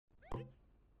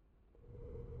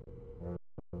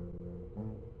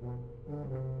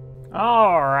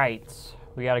Alright.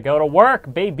 We gotta go to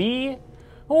work, baby!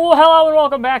 Oh, hello and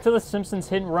welcome back to the Simpsons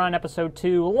Hit and Run episode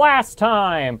 2. Last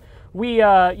time, we,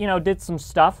 did some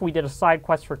stuff. We did a side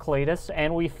quest for Cletus,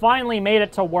 and we finally made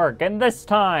it to work. And this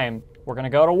time, we're gonna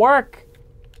go to work.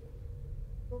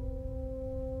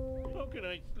 How can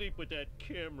I sleep with that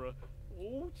camera?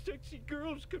 Oh, sexy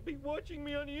girls could be watching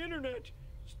me on the internet.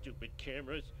 Stupid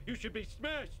cameras, you should be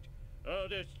smashed. I'll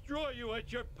destroy you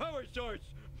at your power source.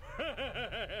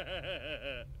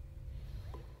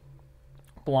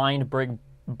 Blind big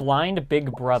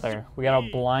brother. We got a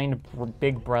blind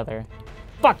big brother.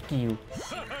 Fuck you.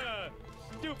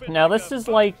 Now this is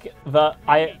like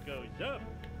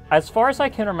as far as I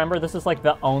can remember, this is like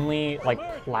the only like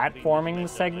platforming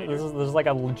segment. This is like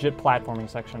a legit platforming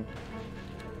section.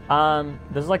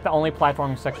 This is like the only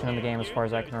platforming section in the game as far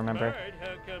as I can remember.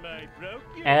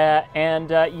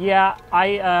 Yeah,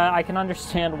 I can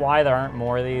understand why there aren't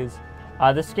more of these.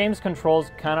 This game's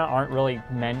controls kind of aren't really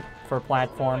meant for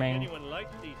platforming.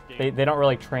 They don't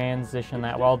really transition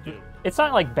that well. It's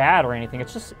not like bad or anything.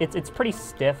 It's just it's pretty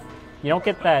stiff. You don't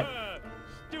get that.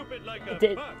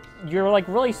 You're like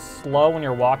really slow when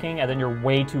you're walking, and then you're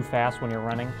way too fast when you're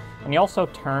running. And you also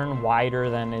turn wider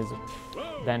than is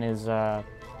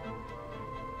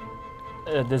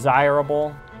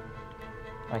desirable.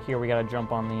 Here we gotta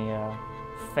jump on the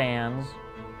fans.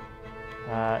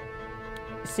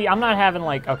 See, I'm not having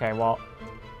like, okay, well,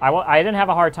 I didn't have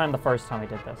a hard time the first time I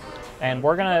did this. And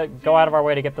we're gonna go out of our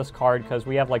way to get this card because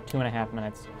we have like 2.5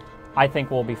 minutes. I think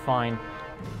we'll be fine.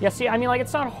 Yeah, see, I mean, like,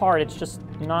 it's not hard, it's just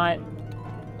not,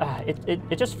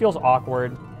 it just feels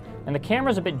awkward. And the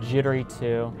camera's a bit jittery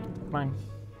too. Come on.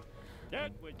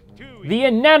 The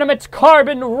inanimate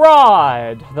carbon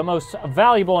rod! The most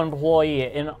valuable employee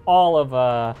in all of,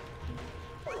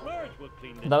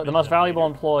 the most valuable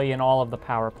employee in all of the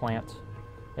power plant.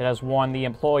 It has won the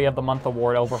Employee of the Month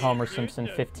award over Homer Simpson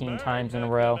 15 times in a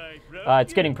row.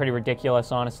 It's getting pretty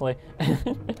ridiculous, honestly.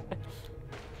 Not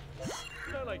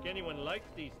like anyone likes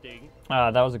these things.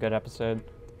 That was a good episode.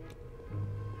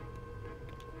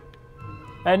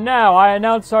 And now I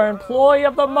announce our Employee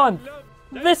of the Month,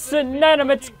 this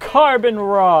inanimate carbon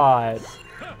rod.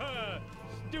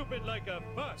 Stupid like a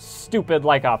fox. Stupid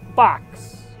like a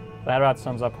fox. That about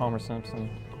sums up Homer Simpson.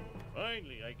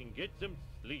 Finally, I can get some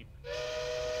sleep.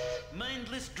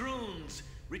 Mindless drones,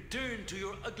 return to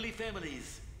your ugly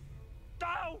families.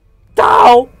 Dow!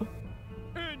 Dow!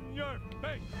 In your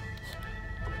face!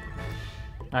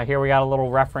 Now here we got a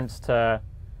little reference to,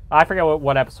 I forget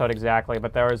what episode exactly,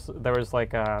 but there was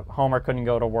like Homer couldn't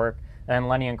go to work, and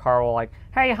Lenny and Carl were like,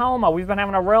 "Hey Homer, we've been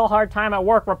having a real hard time at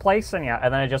work replacing you,"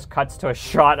 and then it just cuts to a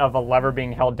shot of a lever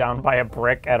being held down by a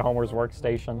brick at Homer's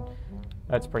workstation.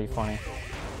 That's pretty funny.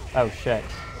 Oh shit.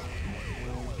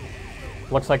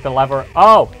 Looks like the lever,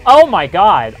 oh my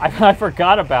god, I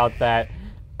forgot about that.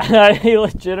 He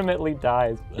legitimately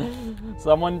dies.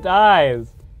 Someone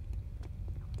dies.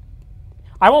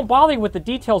 I won't bother you with the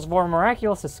details of our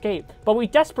miraculous escape, but we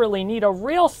desperately need a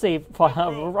real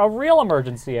a real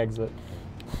emergency exit.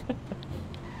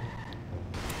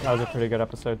 That was a pretty good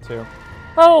episode too.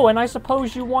 Oh, and I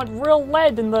suppose you want real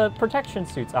lead in the protection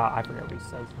suits. I forget what he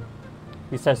says.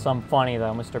 He says something funny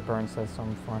though. Mr. Burns says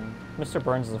something funny. Mr.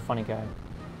 Burns is a funny guy.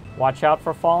 Watch out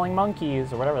for falling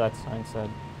monkeys, or whatever that sign said.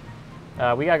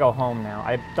 We gotta go home now.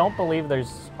 I don't believe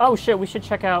there's... Oh shit, we should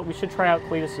try out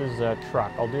Cletus's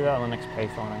truck. I'll do that on the next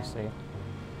payphone I see.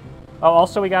 Oh,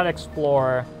 also we gotta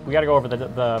explore... We gotta go over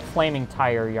the flaming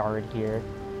tire yard here.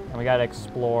 And we gotta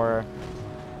explore...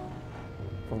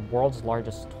 the world's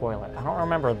largest toilet. I don't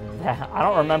remember that. I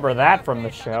don't remember that from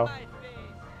the show.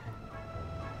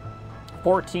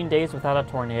 14 days without a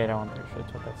tornado. I'm pretty sure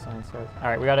that's what that sign says.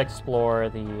 Alright, we gotta explore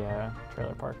the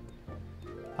trailer park.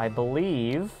 I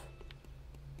believe...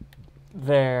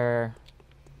 there's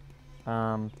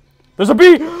a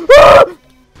bee! Ah!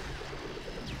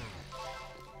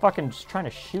 Fucking just trying to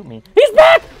shoot me. He's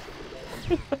back!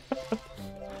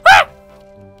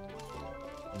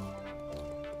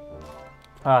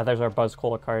 Ah! There's our Buzz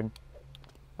Cola card.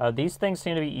 These things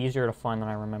seem to be easier to find than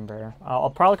I remember.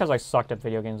 Probably because I sucked at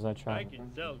video games that I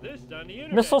can sell this on the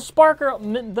internet.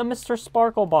 The Mr.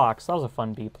 Sparkle box. That was a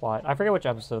fun B plot. I forget which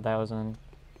episode that was in.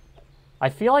 I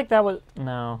feel like that was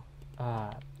no.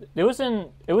 It was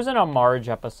in a Marge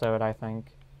episode, I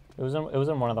think. It was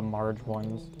in one of the Marge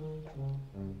ones.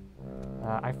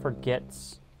 I forget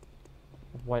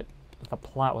what the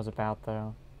plot was about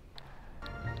though.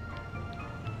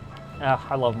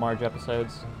 I love Marge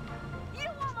episodes. You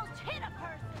almost hit a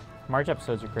person. Marge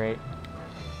episodes are great.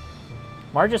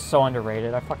 Marge is so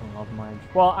underrated. I fucking love Marge.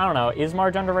 Well, I don't know. Is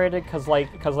Marge underrated? Cause like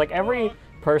every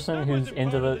person who's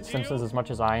into The Simpsons as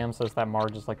much as I am says that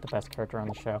Marge is like the best character on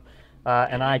the show.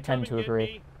 And I tend to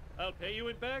agree. I'll pay you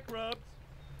in back rubs.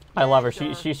 I love her.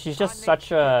 She's just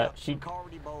such a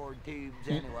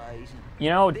you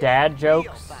know, dad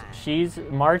jokes.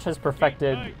 Marge has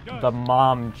perfected the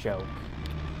mom joke,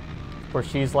 where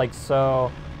she's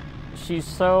so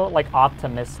like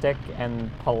optimistic and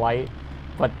polite,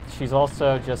 but she's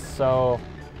also just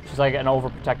she's like an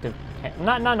overprotective,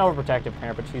 not an overprotective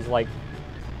parent, but she's like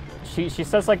she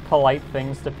says like polite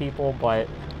things to people, but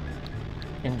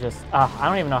in just I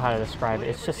don't even know how to describe it.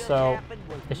 It's just so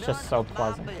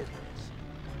pleasant.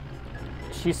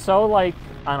 She's so like,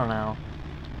 I don't know.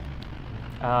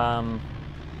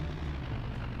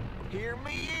 Here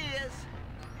me is.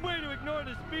 Way to ignore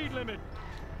the speed limit.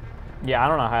 Yeah, I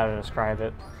don't know how to describe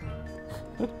it.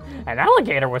 An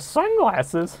alligator with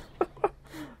sunglasses.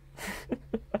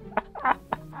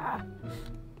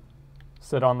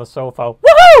 Sit on the sofa.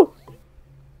 Woohoo!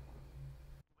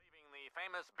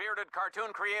 Bearded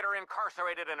cartoon creator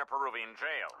incarcerated in a Peruvian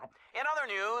jail. In other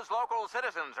news, local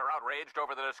citizens are outraged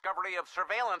over the discovery of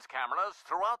surveillance cameras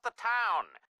throughout the town.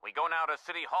 We go now to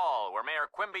City Hall, where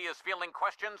Mayor Quimby is fielding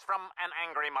questions from an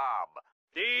angry mob.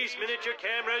 These miniature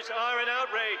cameras are an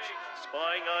outrage.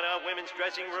 Spying on our women's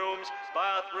dressing rooms,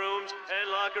 bathrooms, and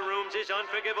locker rooms is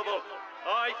unforgivable.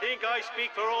 I think I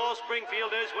speak for all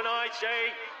Springfielders when I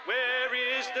say, where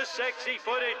is the sexy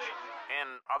footage? In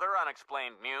other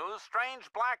unexplained news, strange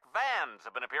black vans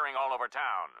have been appearing all over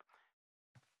town.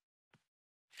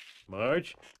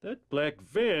 Marge, that black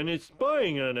van is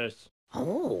spying on us.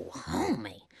 Oh,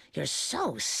 homie, you're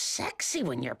so sexy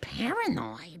when you're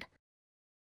paranoid.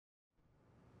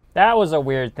 That was a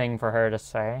weird thing for her to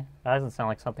say. That doesn't sound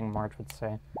like something Marge would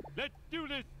say. Let's do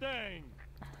this thing.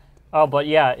 Oh, but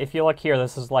yeah, if you look here,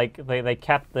 this is like, they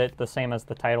kept it the same as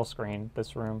the title screen,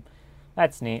 this room.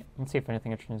 That's neat. Let's see if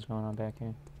anything interesting is going on back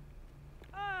here.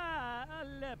 Ah, a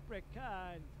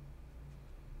leprechaun.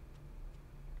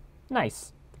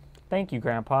 Nice. Thank you,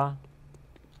 Grandpa.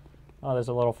 Oh, there's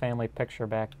a little family picture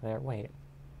back there. Wait.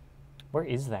 Where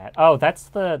is that? Oh,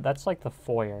 that's like the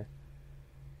foyer.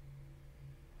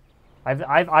 I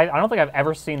don't think I've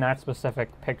ever seen that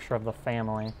specific picture of the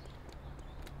family.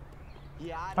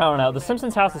 I don't know. The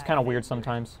Simpsons house is kind of weird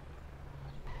sometimes.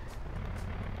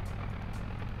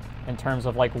 In terms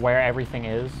of like where everything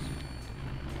is.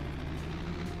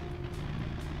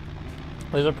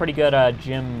 There's a pretty good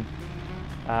the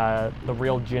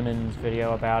real Jimin's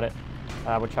video about it,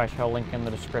 which I shall link in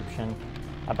the description,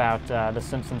 about the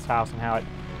Simpsons house and how it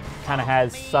kind of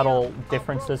has subtle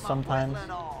differences sometimes.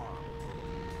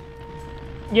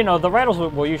 You know, the writers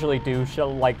will usually do shit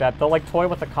like that. They'll like toy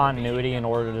with the continuity in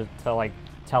order to like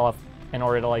in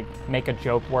order to like make a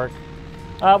joke work,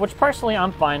 which personally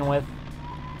I'm fine with.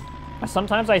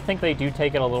 Sometimes I think they do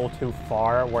take it a little too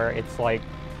far, where it's like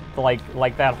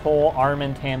that whole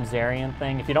Armin Tamzarian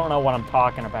thing. If you don't know what I'm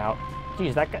talking about,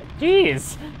 jeez,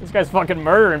 this guy's fucking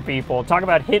murdering people. Talk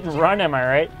about hit and run, am I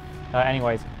right?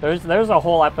 Anyways, there's a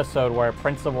whole episode where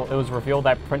it was revealed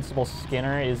that Principal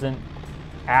Skinner isn't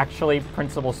actually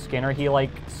Principal Skinner. He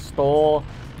like stole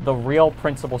the real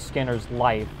Principal Skinner's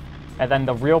life, and then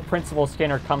the real Principal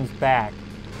Skinner comes back.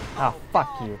 Ah,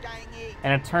 fuck you.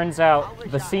 And it turns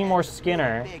out the Seymour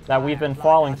Skinner that we've been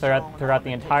following throughout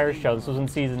the entire show, this was in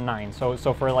season 9, so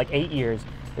for like 8 years,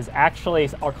 is actually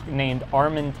named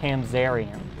Armin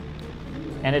Tamzarian.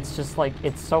 And it's just like,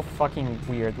 it's so fucking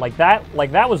weird. Like that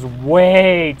was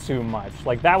way too much.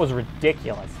 Like that was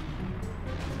ridiculous.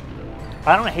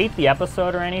 I don't hate the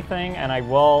episode or anything, and I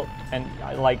will, and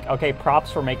like, okay,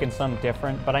 props for making some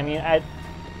different, but I mean,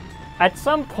 at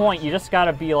some point, you just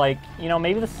gotta be like, you know,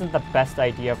 maybe this isn't the best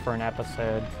idea for an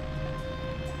episode.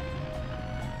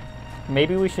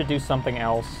 Maybe we should do something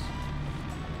else.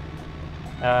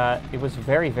 It was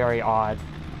very, very odd.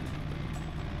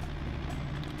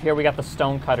 Here we got the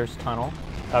Stonecutters Tunnel.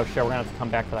 Oh shit, we're gonna have to come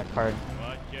back to that card.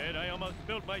 I almost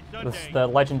spilled my This is the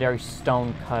legendary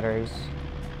Stonecutters.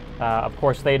 Of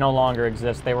course, they no longer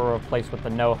exist. They were replaced with the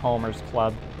No Homers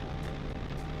Club.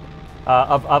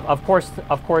 Of course,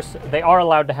 they are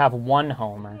allowed to have one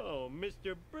homer. Oh,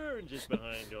 Mr. Burns is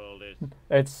behind all this.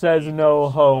 It says no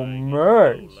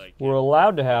homers. We're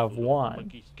allowed to have one.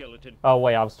 Monkey skeleton. Oh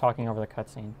wait, I was talking over the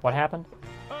cutscene. What happened?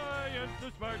 I am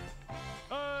too smart.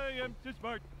 I am too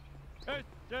smart.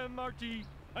 S-M-R-T.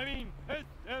 I mean,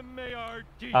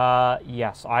 S-M-A-R-T.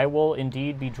 Yes, I will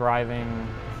indeed be driving.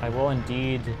 I will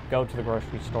indeed go to the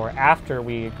grocery store after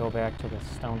we go back to the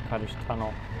Stonecutters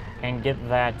Tunnel and get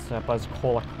that Buzz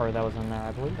Cola card that was in there.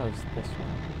 I believe that was this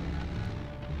one.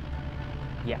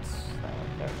 Yes,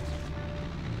 there it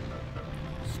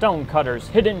is. Stonecutters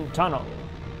Hidden Tunnel.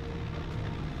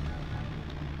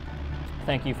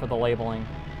 thank you for the labeling.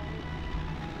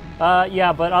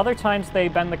 Yeah, but other times they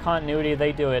bend the continuity,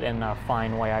 they do it in a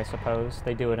fine way, I suppose.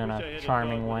 They do it in a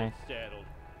charming way.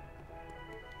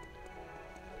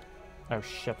 Oh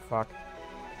shit, fuck.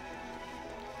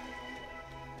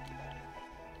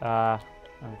 Oh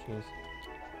jeez.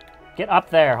 Get up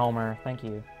there, Homer. Thank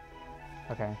you.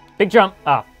 Okay. Big jump!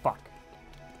 Ah, fuck.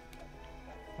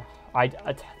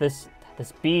 This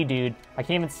bee dude, I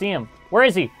can't even see him. Where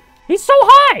is he? He's so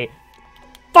high!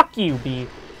 Fuck you, bee.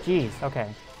 Jeez, okay.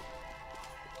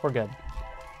 We're good.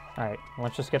 Alright,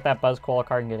 let's just get that Buzzcola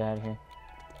card and get out of here.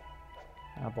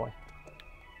 Oh boy.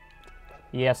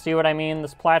 Yeah, see what I mean?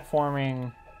 This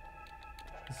platforming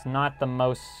is not the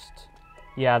most...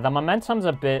 Yeah, the momentum's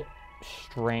a bit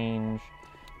strange.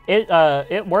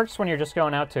 It works when you're just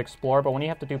going out to explore, but when you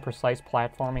have to do precise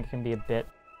platforming, it can be a bit...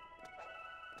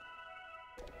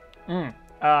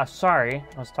 sorry.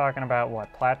 I was talking about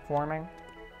what? Platforming?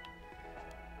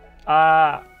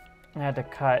 I had to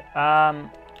cut.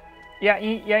 Yeah,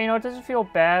 you know, it doesn't feel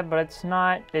bad, but it's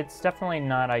definitely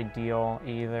not ideal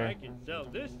either. I can sell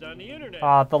this on the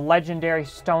internet. The legendary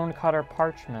stonecutter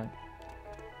parchment.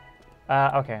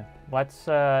 Okay, let's,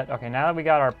 okay, now that we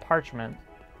got our parchment,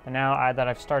 and now that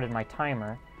I've started my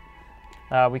timer,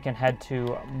 we can head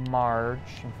to Marge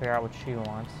and figure out what she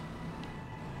wants.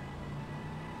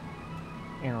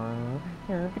 How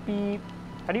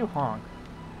do you honk?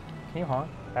 Can you honk?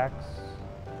 X,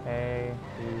 A,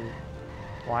 B,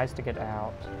 Y is to get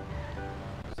out.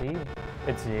 Z?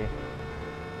 It's Z.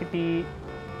 Beep beep.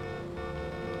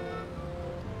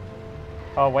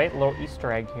 Oh wait, a little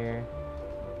Easter egg here.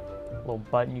 A little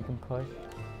button you can push. Do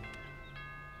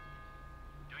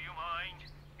you mind?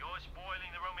 You're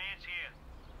spoiling the romance here.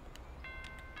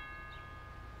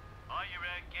 Are you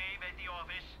Gabe at the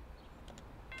office?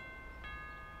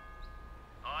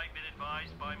 I've been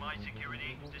advised by my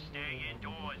security to stay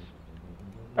indoors.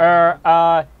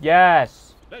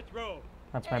 Yes. Let's roll.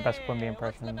 That's my best Quimby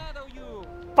impression.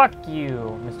 Fuck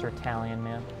you, Mr. Italian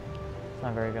man. It's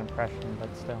not a very good impression,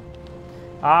 but still.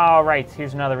 Alright,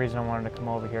 here's another reason I wanted to come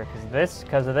over here,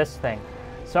 because of this thing.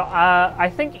 So,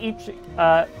 I think each,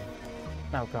 oh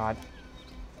god.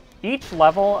 Each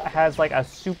level has, like, a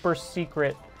super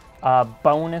secret,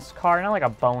 bonus car. Not like a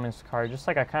bonus car, just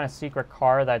like a kind of secret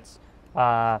car that's,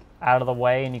 out of the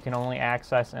way and you can only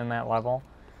access in that level.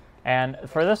 And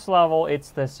for this level,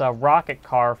 it's this rocket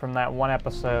car from that one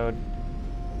episode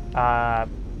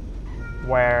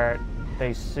where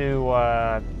they sue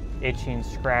Itchy and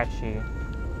Scratchy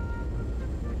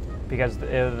because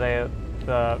the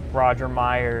Roger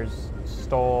Myers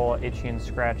stole Itchy and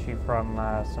Scratchy from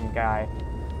some guy,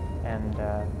 and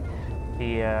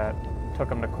he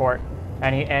took him to court.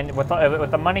 And with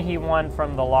the money he won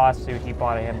from the lawsuit, he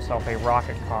bought himself a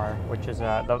rocket car, which is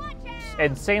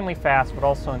insanely fast, but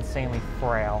also insanely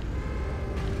frail.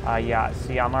 Yeah,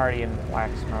 see, I'm already in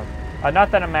black smoke. Not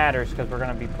that it matters, because we're going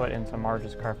to be put into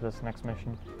Marge's car for this next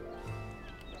mission.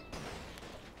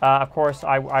 Of course,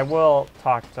 I will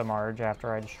talk to Marge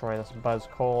after I destroy this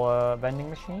Buzzcola vending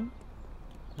machine.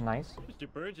 Nice.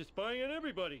 Mr. Burns is spying on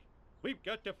everybody. We've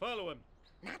got to follow him.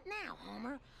 Not now,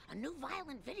 Homer. A new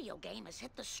violent video game has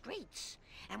hit the streets,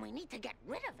 and we need to get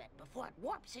rid of it before it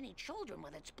warps any children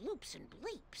with its bloops and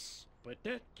bleeps. But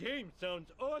that game sounds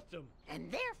awesome.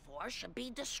 And therefore should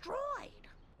be destroyed.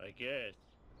 I guess.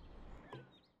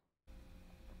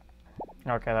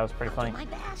 Okay, that was pretty funny. My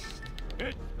best.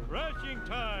 It's crashing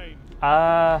time.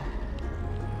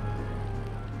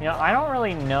 You know, I don't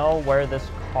really know where this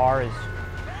car is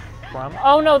from.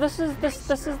 Oh no, this is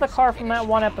the car from that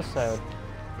one episode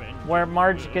where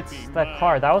Marge gets that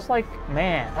car. That was like,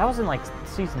 man, that was in like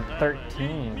season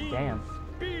 13. Damn.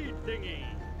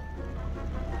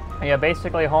 Yeah,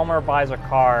 basically Homer buys a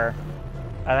car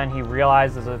and then he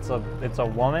realizes it's a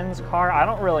woman's car. I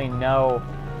don't really know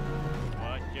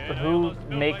who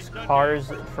makes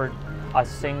cars for a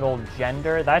single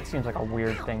gender. That seems like a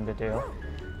weird thing to do.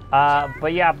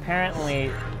 But yeah,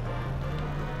 apparently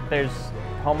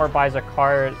Homer buys a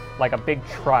car, like a big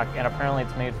truck, and apparently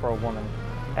it's made for a woman.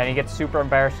 And he gets super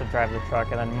embarrassed to drive the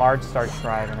truck, and then Marge starts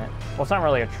driving it. Well, it's not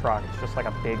really a truck, it's just like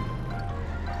a big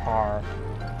car.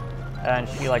 And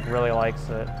she like really likes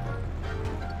it.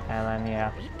 And then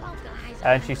yeah.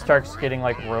 And she starts getting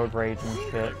like road rage and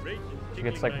shit. She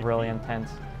gets like really intense.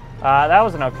 That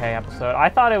was an okay episode. I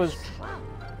thought it was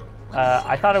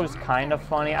kind of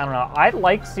funny. I don't know. I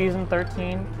like season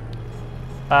 13.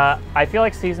 I feel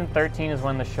like season 13 is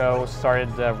when the show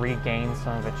started to regain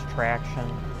some of its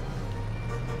traction.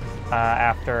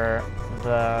 After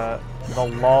the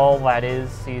lull that is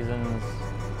seasons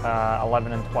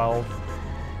 11 and 12.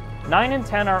 9 and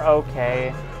 10 are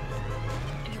okay.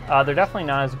 They're definitely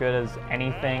not as good as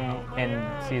anything in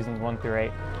seasons 1 through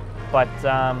 8. But,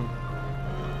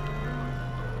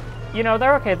 you know,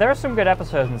 they're okay. There are some good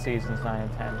episodes in seasons 9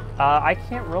 and 10. I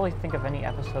can't really think of any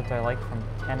episodes I like from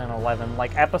 10 and 11,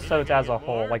 like episodes as a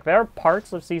whole. Like, there are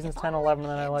parts of seasons 10 and 11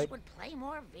 that I like. Would play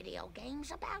more video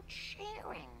games about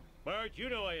sharing. Marge, you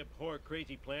know I abhor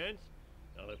crazy plans.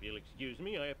 Now, if you'll excuse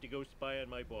me, I have to go spy on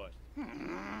my boss.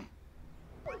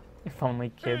 If only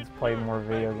kids played more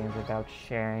video games without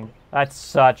sharing. That's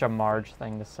such a Marge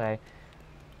thing to say.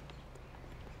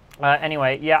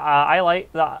 Anyway, yeah, I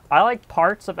like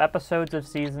parts of episodes of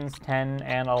seasons 10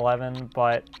 and 11,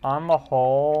 but on the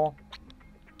whole,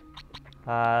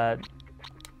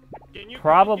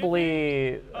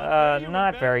 probably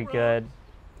not very good.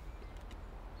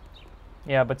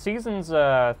 Yeah, but seasons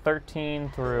 13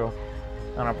 through,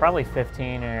 I don't know, probably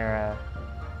 15 are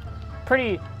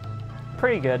pretty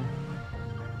good.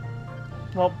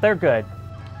 Well, they're good.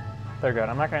 They're good.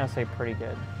 I'm not gonna say pretty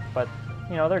good, but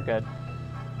you know, they're good.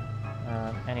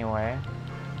 Anyway,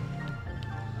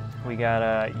 we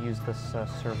gotta use this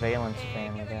surveillance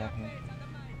fan we got here.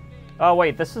 Oh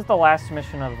wait, this is the last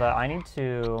mission of the. I need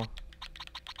to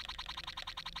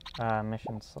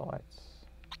mission selects.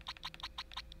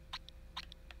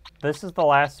 This is the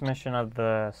last mission of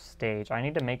the stage. I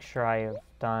need to make sure I have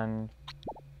done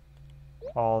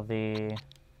all the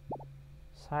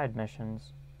side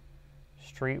missions,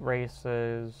 street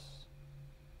races.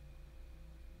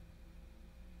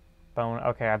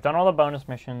 Okay, I've done all the bonus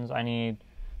missions. I need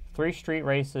 3 street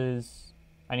races.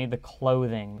 I need the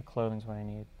clothing. The clothing's what I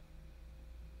need.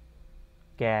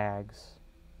 Gags.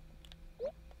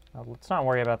 Let's not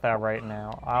worry about that right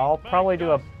now. I'll probably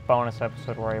do a bonus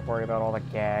episode where I worry about all the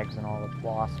gags and all the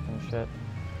wasp and shit.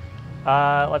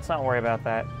 Let's not worry about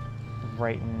that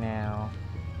right now.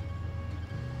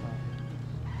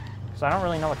 So I don't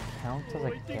really know what counts as a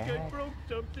gag. I think I broke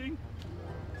something.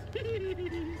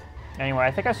 Anyway,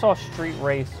 I think I saw a street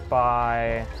race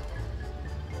by,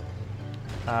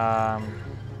 I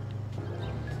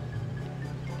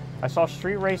saw a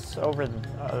street race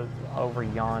over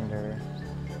yonder.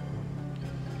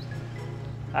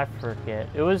 I forget.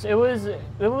 It was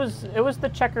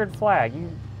the checkered flag.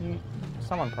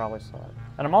 Someone probably saw it.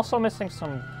 And I'm also missing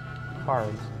some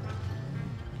cards.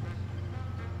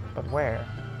 But where?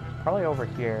 Probably over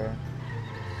here.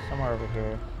 Somewhere over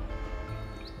here.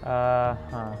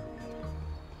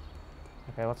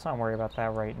 Okay, let's not worry about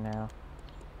that right now.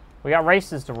 We got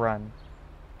races to run.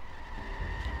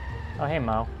 Oh, hey,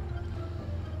 Mo.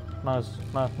 Mo's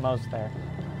there.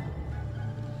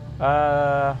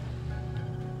 I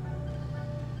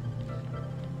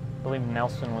believe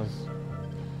Nelson was...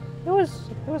 It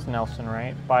was Nelson,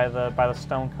 right? By the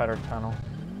Stonecutter Tunnel.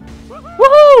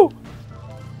 Woohoo!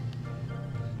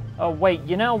 Oh, wait,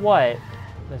 you know what?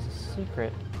 There's a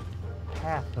secret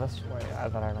path this way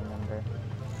that I remember.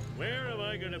 Where am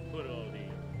I gonna put all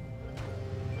these?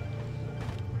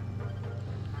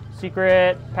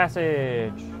 Secret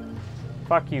passage.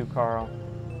 Fuck you, Carl.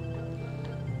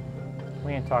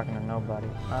 We ain't talking to nobody.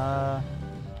 I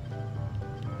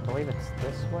believe it's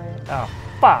this way. Oh,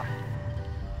 fuck!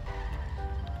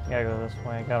 Gotta go this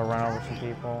way. Gotta run over some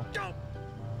people.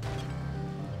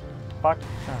 Fuck.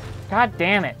 Oh, God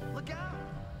damn it!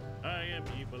 I am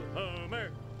evil Homer.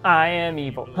 I am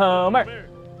evil Homer.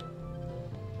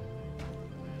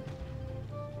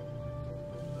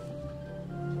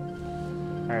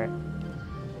 Alright.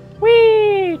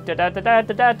 Whee! Da da da da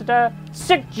da da da da.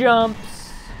 Sick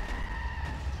jumps!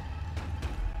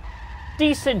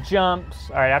 Decent jumps!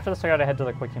 Alright, after this I gotta head to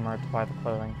the Quickie Mart to buy the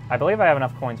clothing. I believe I have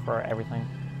enough coins for everything.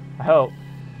 I hope.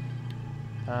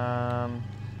 I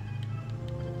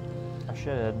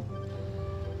should.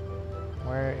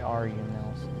 Where are you,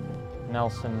 Nelson?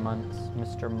 Nelson Muntz.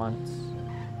 Mr. Muntz.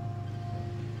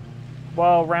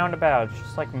 Well, roundabout. It's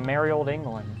just like merry old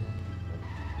England.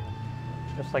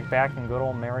 Just like back in good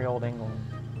old merry old England.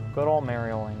 Good old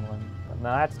merry old England. But no,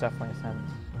 that's definitely a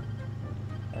sentence.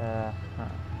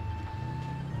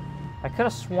 I could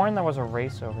have sworn there was a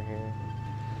race over here.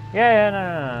 Yeah,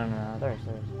 no. There's.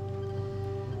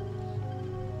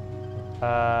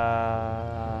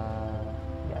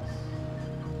 Yes.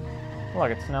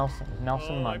 Look, it's Nelson.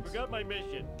 Nelson Muntz. I forgot my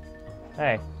mission.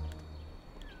 Hey.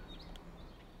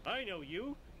 I know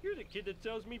you. You're the kid that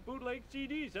sells me bootleg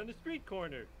CDs on the street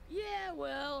corner. Yeah,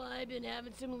 well, I've been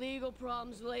having some legal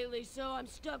problems lately, so I'm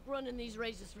stuck running these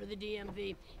races for the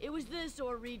DMV. It was this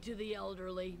or read to the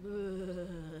elderly.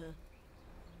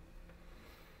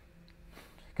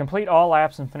 Complete all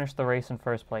laps and finish the race in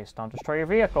first place. Don't destroy your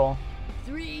vehicle.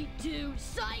 3, 2,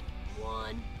 psych!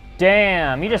 1.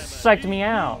 Damn, you just psyched me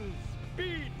out.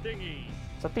 Speed thingy.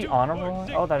 Is that the honor roll?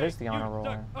 Oh, that is the honor roll.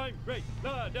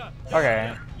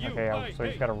 Okay. Okay, oh, so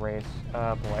he's got a race.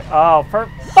 Oh, boy. Oh,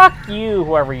 fuck you,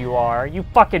 whoever you are. You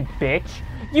fucking bitch.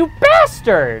 You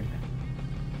bastard!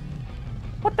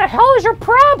 What the hell is your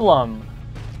problem?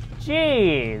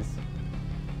 Jeez.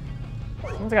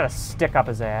 Someone's got a stick up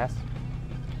his ass.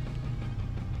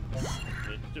 As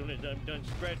soon as I'm done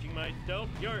scratching myself,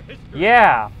 your history.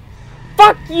 Yeah.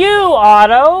 Fuck you,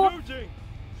 Otto!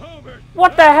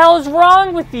 What the hell is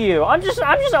wrong with you? I'm just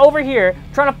over here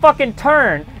trying to fucking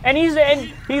turn, and he's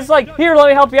like, here, let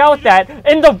me help you out with that,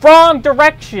 in the wrong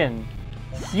direction.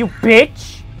 You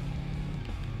bitch.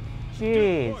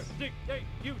 Jeez. 2, 4, 6, 8,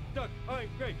 you suck, I'm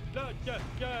great,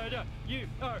 you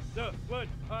are the one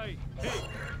I hate.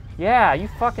 Yeah, you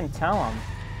fucking tell him.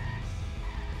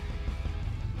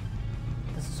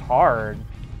 This is hard.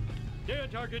 Stay on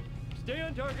target, stay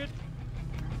on target.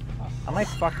 I might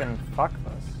fucking fuck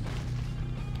this.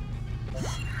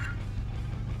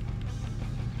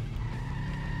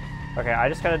 Okay, I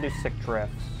just gotta do sick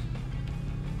drifts.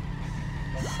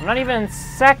 I'm not even in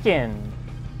second.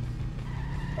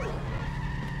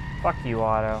 Fuck you,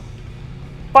 Otto.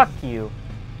 Fuck you.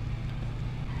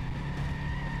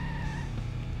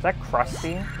 Is that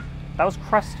Krusty? That was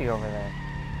Krusty over there.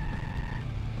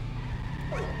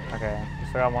 Okay, we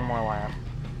still got one more lap.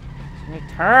 So many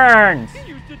turns! He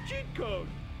used the cheat code.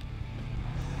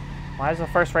 Why does the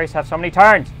first race have so many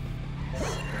turns?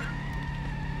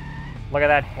 Look at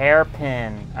that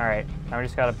hairpin. Alright, now we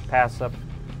just gotta pass up.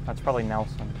 That's probably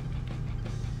Nelson.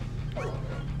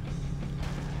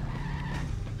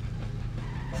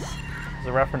 There's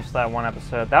a reference to that one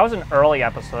episode. That was an early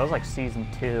episode. That was like season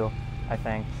 2, I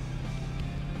think.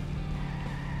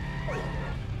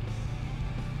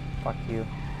 Fuck you.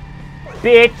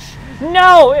 Bitch!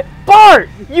 No! Bart!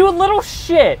 You little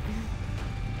shit!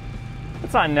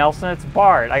 It's not Nelson, it's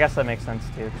Bart. I guess that makes sense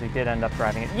too, because he did end up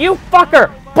driving it. You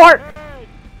fucker! Bart!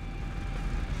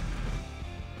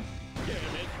 Damn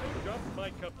it, I dropped my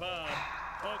kebab.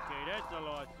 Okay, that's a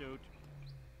lawsuit.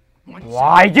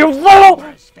 Why, you little...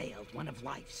 Has failed one of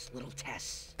life's little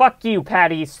tests. Fuck you,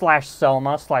 Patty /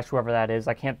 Selma / whoever that is.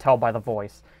 I can't tell by the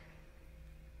voice.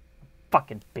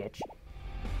 Fucking bitch.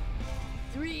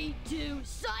 3, 2,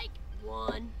 psych,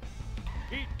 1.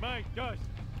 Eat my dust.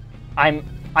 I'm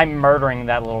murdering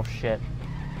that little shit.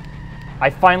 I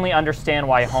finally understand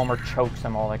why Homer chokes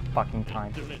him all the fucking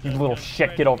time. You little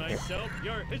shit, get over here.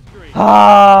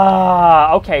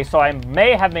 Ah, okay, so I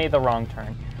may have made the wrong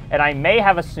turn. And I may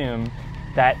have assumed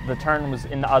that the turn was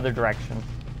in the other direction.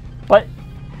 But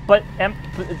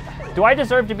do I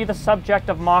deserve to be the subject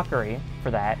of mockery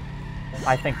for that?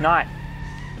 I think not.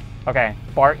 Okay,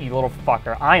 Bart, you little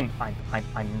fucker. I'm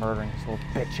murdering this little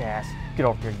bitch ass. Get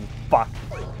over here, you fuck.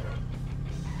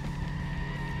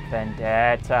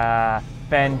 Vendetta!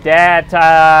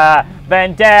 Vendetta!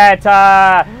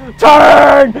 Vendetta!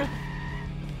 Turn!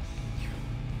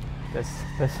 This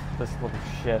little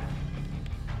shit.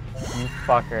 You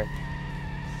fucker.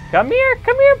 Come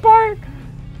here, Bart!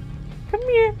 Come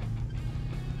here.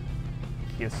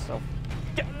 He's so...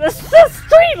 This is a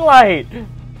street light!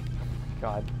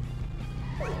 God.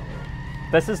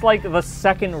 This is like the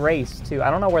second race, too.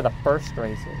 I don't know where the first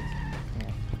race is.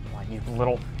 Why, you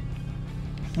little...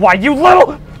 Why, you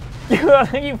little...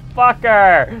 You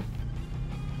fucker!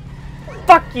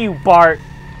 Fuck you, Bart!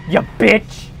 You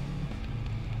bitch!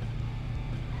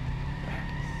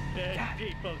 Bad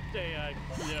people say I'm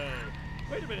slow.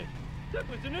 Wait a minute. That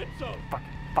was an insult. Fuck.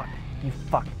 You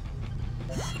fuck.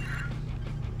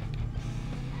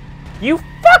 You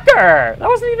fucker! That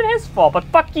wasn't even his fault, but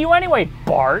fuck you anyway,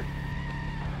 Bart.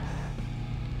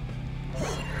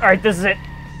 Alright, this is it.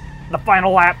 The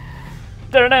final lap.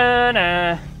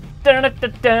 Da-da-da-da.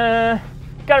 Da-da-da-da.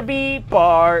 Gotta beat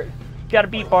Bart. Gotta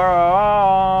beat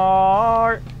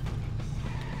Bart.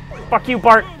 Fuck you,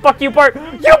 Bart. Fuck you, Bart.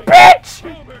 You bitch!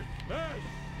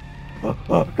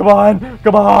 Come on.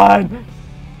 Come on.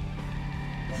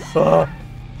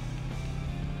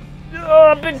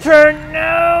 Big turn.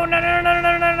 No.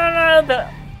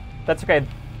 That's okay.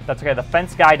 That's okay. The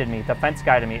fence guided me. The fence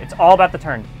guided me. It's all about the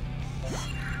turn.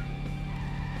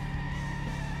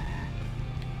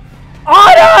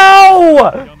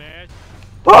 Otto!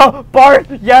 Oh, Bart!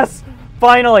 Yes!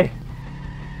 Finally!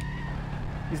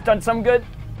 He's done some good.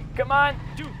 Come on!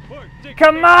 2, 4, 6,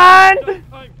 Come on!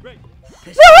 I'm great.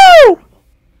 Woohoo!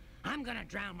 I'm gonna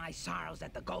drown my sorrows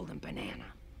at the Golden Banana.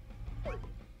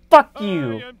 Fuck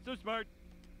you! I am so smart.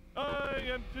 I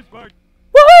am so smart.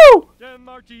 Woohoo!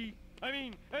 S-M-R-T. I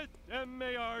mean,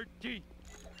 S-M-A-R-T.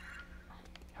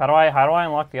 How do I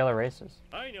unlock the other races?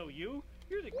 I know you.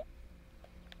 You're the...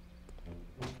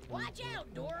 Watch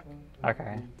out, dork.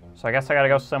 Okay. So I guess I gotta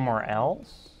go somewhere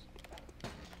else?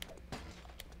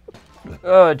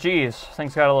 Oh, geez.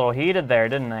 Things got a little heated there,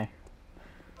 didn't they?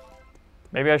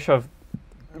 Maybe I should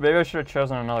have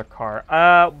chosen another car.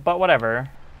 But whatever.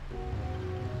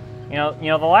 You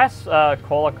know, the last Buzz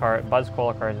Cola cars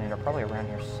are probably around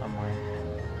here somewhere.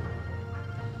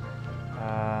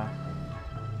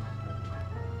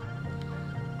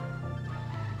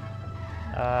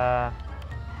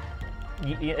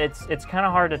 It's kind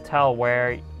of hard to tell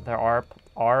where there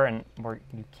are and where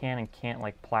you can and can't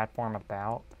like platform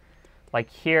about. Like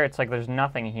here, it's like there's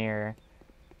nothing here.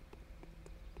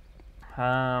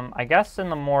 I guess in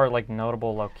the more like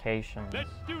notable locations. Let's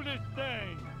do this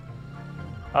thing.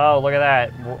 Oh, look at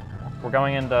that. We're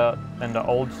going into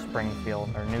old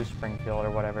Springfield or New Springfield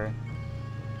or whatever.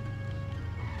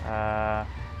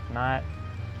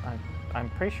 I'm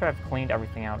pretty sure I've cleaned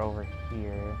everything out over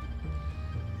here.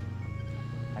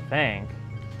 I think.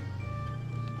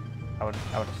 I would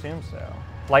assume so.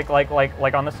 Like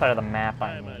on this side of the map.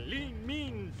 I'm a lean,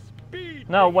 mean speed.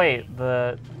 No, wait.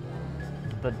 The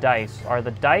dice are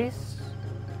the dice.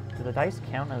 Do the dice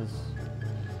count as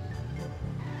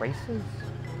races,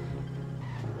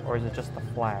 or is it just the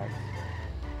flags?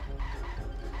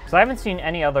 Because I haven't seen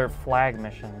any other flag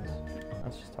missions.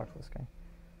 Let's just talk to this guy.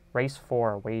 Race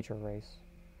 4, wager race.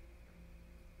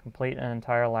 Complete an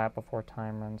entire lap before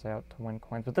time runs out to win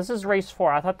coins. But this is race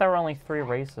 4. I thought there were only 3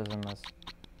 races in this.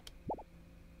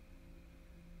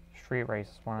 Street race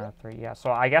is 1 out of 3. Yeah,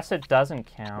 so I guess it doesn't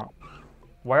count.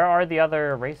 Where are the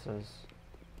other races?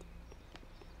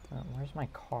 Where's my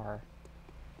car?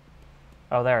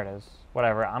 Oh, there it is.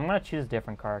 Whatever. I'm going to choose a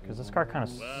different car because this car kind of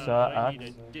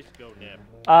sucks.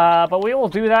 But we will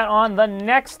do that on the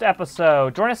next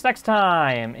episode. Join us next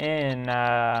time in...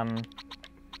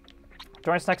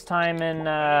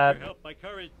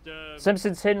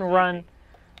 Simpsons Hit and Run,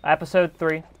 episode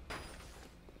 3.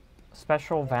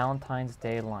 Special Valentine's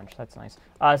Day lunch. That's nice.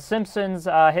 Simpsons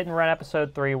Hit and Run,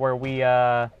 episode 3, where we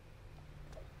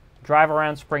drive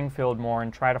around Springfield more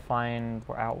and try to find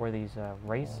out where these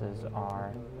races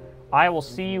are. I will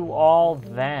see you all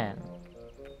then.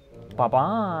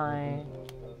 Bye-bye.